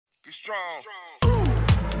Be strong.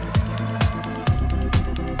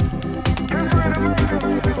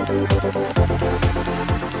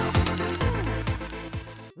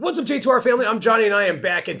 What's up, J2R family? I'm Johnny and I am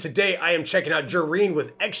back, and today I am checking out JURIN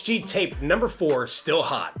with XG tape number 4, Still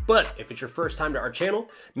Hot. But if it's your first time to our channel,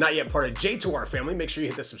 not yet part of J2R family, make sure you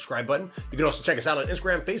hit the subscribe button. You can also check us out on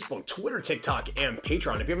Instagram, Facebook, Twitter, TikTok, and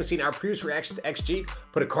Patreon. If you haven't seen our previous reactions to XG,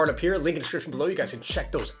 put a card up here, link in the description below. You guys can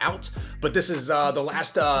check those out. But this is the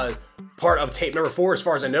last part of tape number 4, as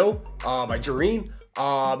far as I know, by JURIN.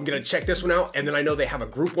 I'm gonna check this one out, and then I know they have a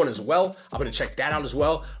group one as well. I'm gonna check that out as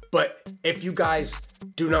well. But if you guys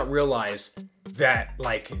do not realize that,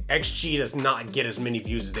 like, XG does not get as many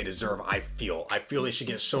views as they deserve, I feel they should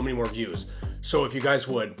get so many more views. So if you guys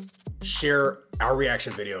would share our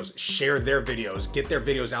reaction videos, share their videos, get their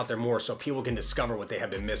videos out there more so people can discover what they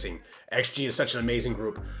have been missing. XG is such an amazing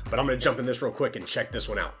group. But I'm gonna jump in this real quick and check this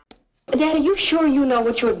one out. Dad, are you sure you know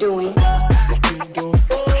what you're doing?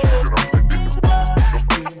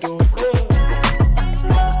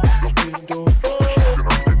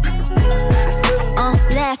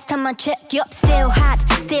 Last time I checked, yup, still hot.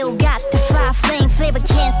 Still got the fire flame flavor,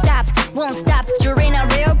 can't stop, won't stop. JURIN a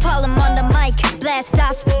real problem on the mic, blast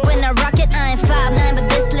off. When I rock it, I ain't 5'9", but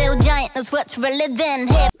this little giant knows what's realer than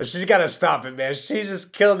hip. She's gotta stop it, man. She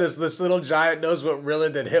just killed this little giant knows what realer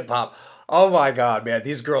than hip hop. Oh my god, man,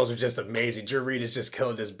 these girls are just amazing. JURIN is just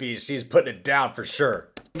killing this beat. She's putting it down for sure.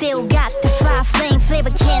 Still got the fire flame flavor,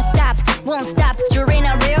 can't stop, won't stop. JURIN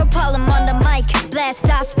a real problem on the mic, blast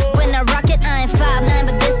off. When I rock it, I ain't 5'9",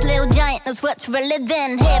 but this little giant knows what's realer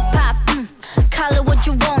than hip hop. Call it what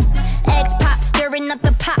you want, X-pop, stirring up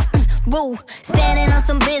the pop. Woo, standing on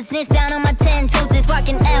some business, down on my 10 toes, is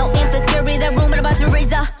walking out in for scary, that room about to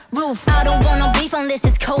raise a roof. I don't want no beef on this,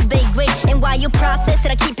 it's cold baked great. And while you process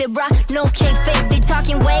it, I keep it raw, no kayfabe. They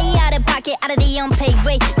talking way out of pocket, out of the unpaid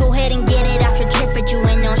rate. Go ahead and get it off your chest, but you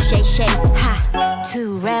ain't no shade. Ha,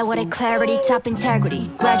 too rare with a clarity, top integrity.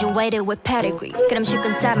 Graduated with pedigree, got them shook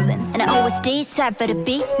and settling. And I always decide for the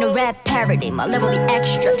beat, no rap parody. My level be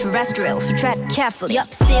extraterrestrial, so tread carefully.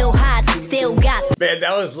 Yup, still hot, still got. Man,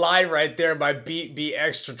 that was line right there. My beat be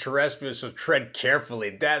extraterrestrial, so tread carefully.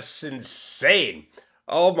 That's insane.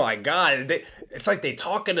 Oh my god, it's like they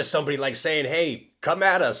talking to somebody, like saying, hey, come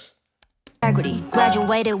at us.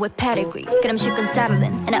 Graduated with pedigree, got them shook and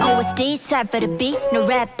settling. And I always decide for the beat, no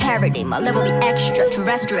rap parody. My level be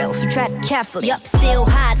extraterrestrial, so tread carefully. Yup, still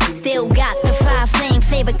hot, still got the fire flame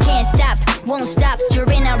flavor, can't stop, won't stop.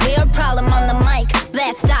 JURIN a real problem on the mic,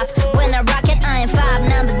 blast off. When I rock it, I ain't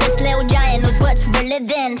 5'9", but this little giant knows what's realer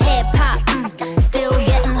than hip hop. Still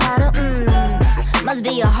getting harder, must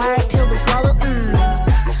be a hard pill to swallow,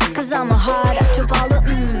 cause I'm a hard act to follow,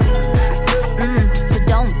 so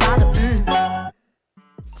don't bother,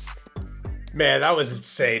 Man, that was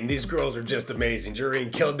insane. These girls are just amazing.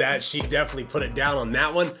 JURIN killed that. She definitely put it down on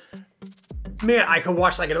that one. Man, I could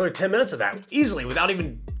watch like another 10 minutes of that easily without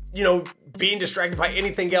even, you know, being distracted by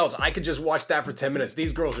anything else. I could just watch that for 10 minutes.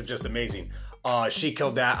 These girls are just amazing. She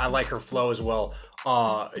killed that. I like her flow as well.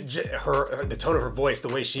 The tone of her voice, the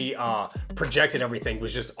way she projected everything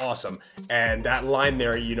was just awesome. And that line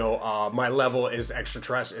there, you know, my level is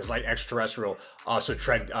extraterrestrial, is like extraterrestrial. So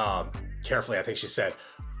tread carefully, I think she said.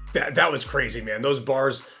 That was crazy, man. Those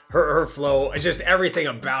bars, her flow, just everything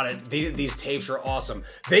about it. These tapes are awesome.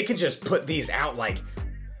 They could just put these out like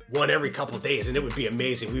one every couple of days and it would be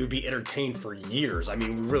amazing. We would be entertained for years. I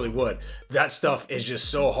mean, we really would. That stuff is just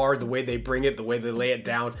so hard. The way they bring it, the way they lay it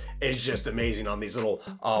down is just amazing on these little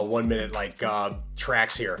 1 minute like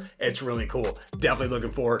tracks here. It's really cool. Definitely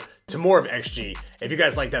looking forward to more of XG. If you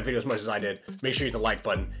guys liked that video as much as I did, make sure you hit the like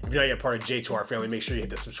button. If you're not yet part of J2R family, make sure you hit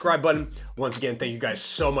the subscribe button. Once again, thank you guys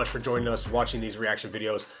so much for joining us, watching these reaction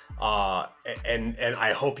videos. And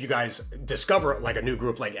I hope you guys discover like a new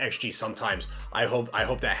group like XG sometimes. I hope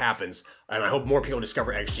that happens, and I hope more people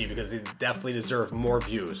discover XG because they definitely deserve more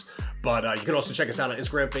views. But you can also check us out on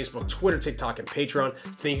Instagram, Facebook, Twitter, TikTok, and Patreon.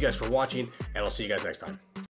 Thank you guys for watching, and I'll see you guys next time.